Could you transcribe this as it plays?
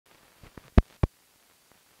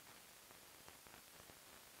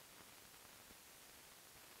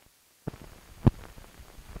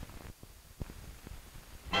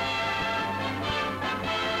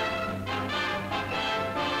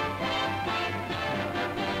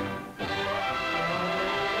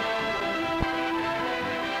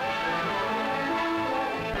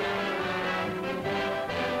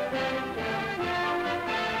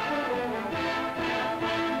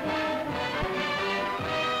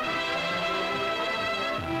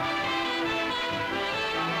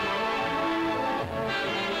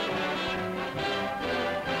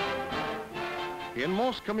In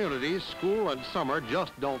most communities, school and summer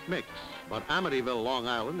just don't mix. But Amityville, Long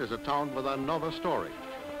Island is a town with another story.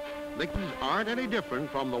 The kids aren't any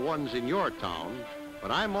different from the ones in your town,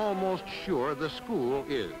 but I'm almost sure the school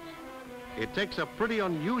is. It takes a pretty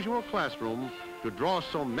unusual classroom to draw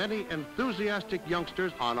so many enthusiastic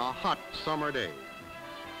youngsters on a hot summer day.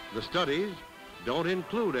 The studies don't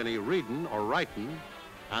include any reading or writing,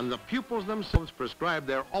 and the pupils themselves prescribe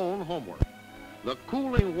their own homework. The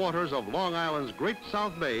cooling waters of Long Island's Great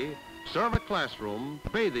South Bay serve a classroom.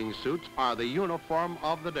 Bathing suits are the uniform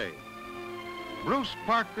of the day. Bruce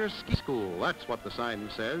Parker Ski School, that's what the sign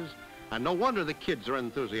says, and no wonder the kids are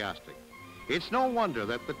enthusiastic. It's no wonder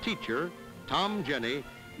that the teacher, Tom Jenny,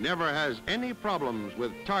 never has any problems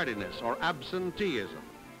with tardiness or absenteeism.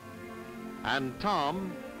 And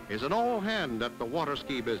Tom is an old hand at the water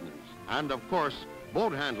ski business, and of course,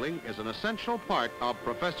 boat handling is an essential part of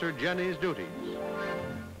Professor Jenny's duties.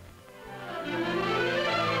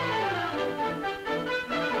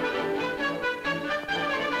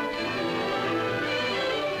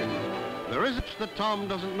 There is much that Tom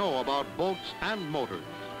doesn't know about boats and motors.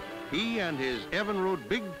 He and his Evinrude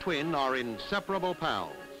big twin are inseparable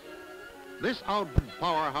pals. This outboard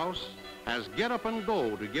powerhouse has get up and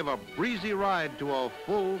go to give a breezy ride to a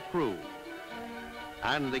full crew.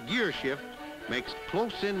 And the gear shift makes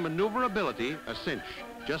close-in maneuverability a cinch,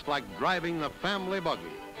 just like driving the family buggy.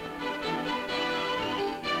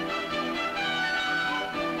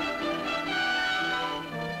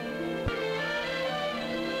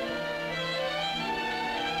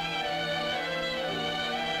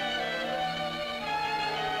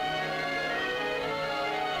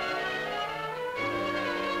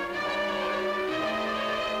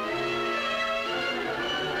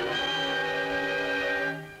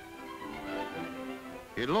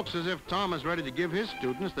 It looks as if Tom is ready to give his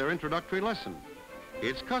students their introductory lesson.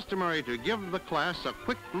 It's customary to give the class a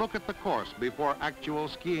quick look at the course before actual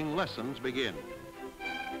skiing lessons begin.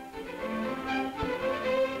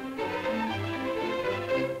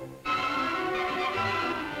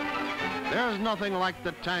 There's nothing like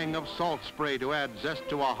the tang of salt spray to add zest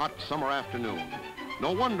to a hot summer afternoon.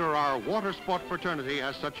 No wonder our water sport fraternity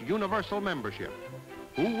has such universal membership.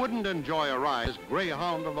 Who wouldn't enjoy a ride as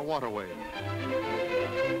Greyhound of the waterway?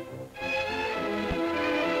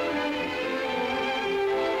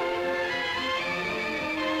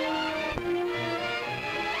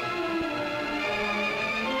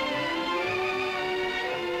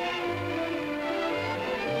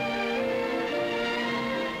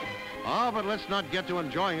 But let's not get to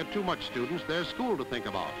enjoying it too much, students. There's school to think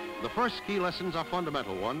about. The first ski lessons are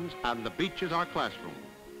fundamental ones, and the beach is our classroom.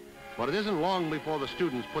 But it isn't long before the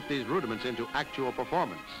students put these rudiments into actual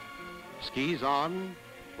performance. Skis on,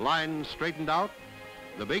 lines straightened out,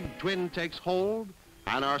 the big twin takes hold,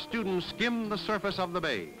 and our students skim the surface of the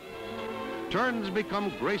bay. Turns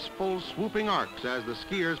become graceful, swooping arcs as the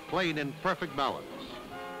skiers plane in perfect balance.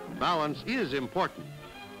 Balance is important.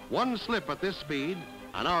 One slip at this speed,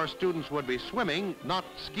 and our students would be swimming, not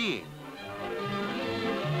skiing.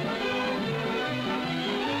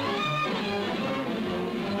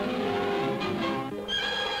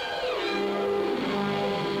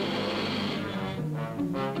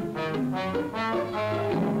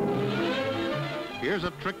 Here's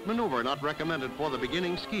a trick maneuver not recommended for the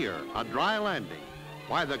beginning skier, a dry landing.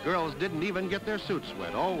 Why, the girls didn't even get their suits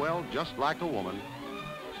wet. Oh, well, just like a woman.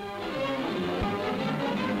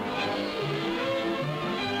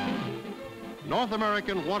 North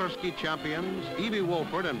American water ski champions Evie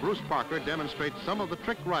Wolford and Bruce Parker demonstrate some of the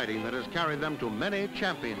trick riding that has carried them to many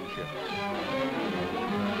championships.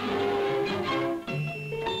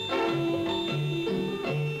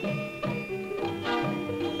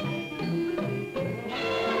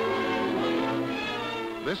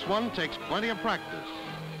 This one takes plenty of practice.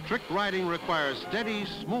 Trick riding requires steady,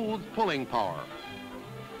 smooth pulling power.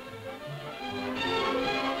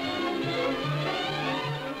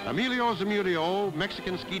 Emilio Zamudio,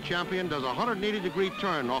 Mexican ski champion, does a 180-degree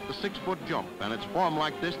turn off the 6-foot jump, and it's form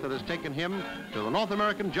like this that has taken him to the North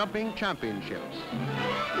American Jumping Championships.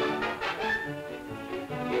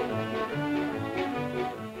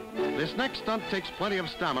 This next stunt takes plenty of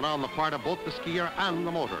stamina on the part of both the skier and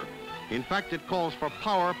the motor. In fact, it calls for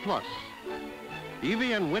power plus.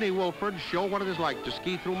 Evie and Winnie Wolford show what it is like to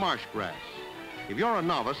ski through marsh grass. If you're a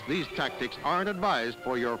novice, these tactics aren't advised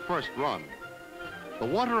for your first run. The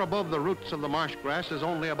water above the roots of the marsh grass is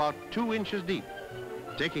only about 2 inches deep.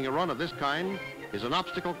 Taking a run of this kind is an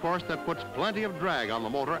obstacle course that puts plenty of drag on the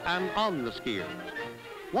motor and on the skiers.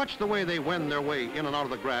 Watch the way they wend their way in and out of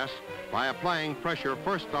the grass by applying pressure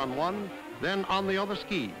first on one, then on the other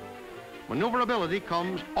ski. Maneuverability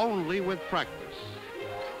comes only with practice.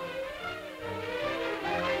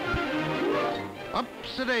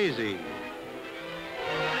 Ups-a-daisy.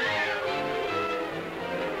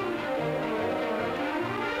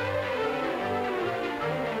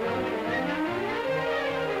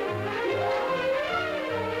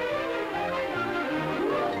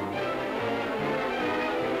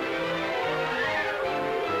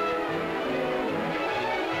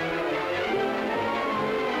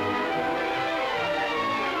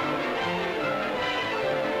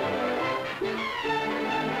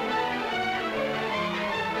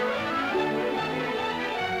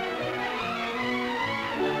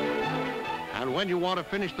 And when you want to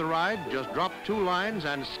finish the ride, just drop 2 lines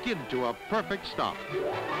and skid to a perfect stop.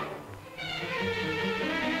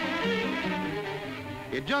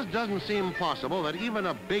 It just doesn't seem possible that even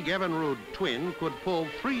a big Evinrude twin could pull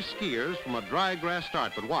 3 skiers from a dry grass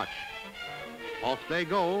start, but watch. Off they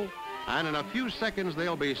go, and in a few seconds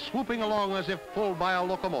they'll be swooping along as if pulled by a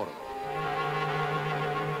locomotive.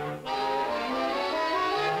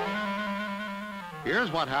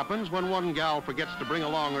 Here's what happens when one gal forgets to bring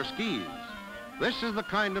along her skis. This is the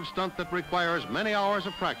kind of stunt that requires many hours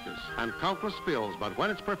of practice and countless spills, but when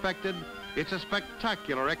it's perfected, it's a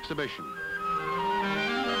spectacular exhibition.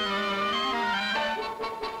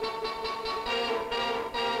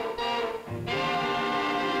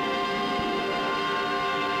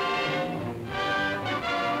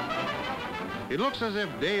 It looks as if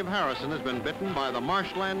Dave Harrison has been bitten by the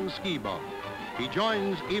marshland ski bug. He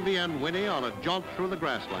joins Evie and Winnie on a jaunt through the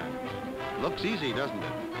grasslands. Looks easy, doesn't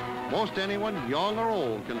it? Most anyone, young or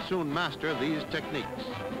old, can soon master these techniques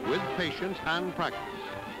with patience and practice.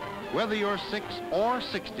 Whether you're 6 or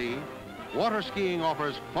 60, water skiing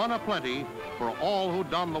offers fun aplenty for all who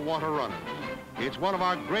don the water runners. It's one of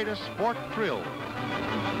our greatest sport thrills.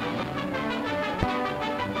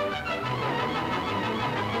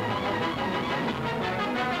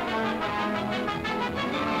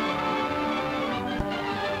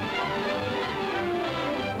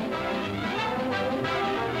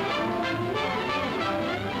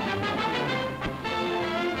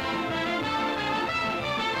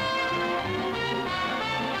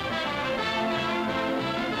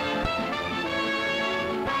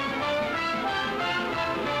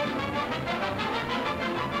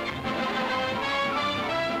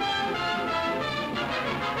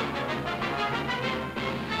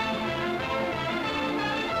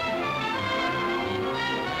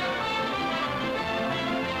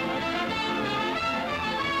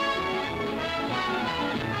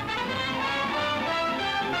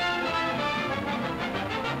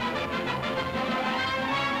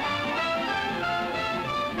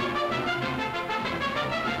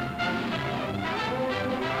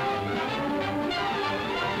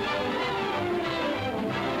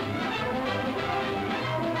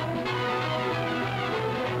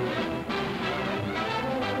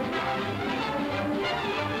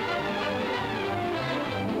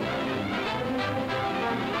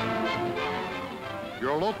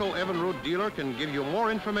 Your local Evinrude dealer can give you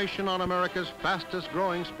more information on America's fastest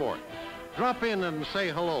growing sport. Drop in and say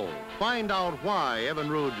hello. Find out why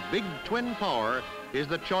Evinrude's big twin power is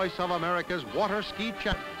the choice of America's water ski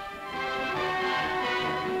champions.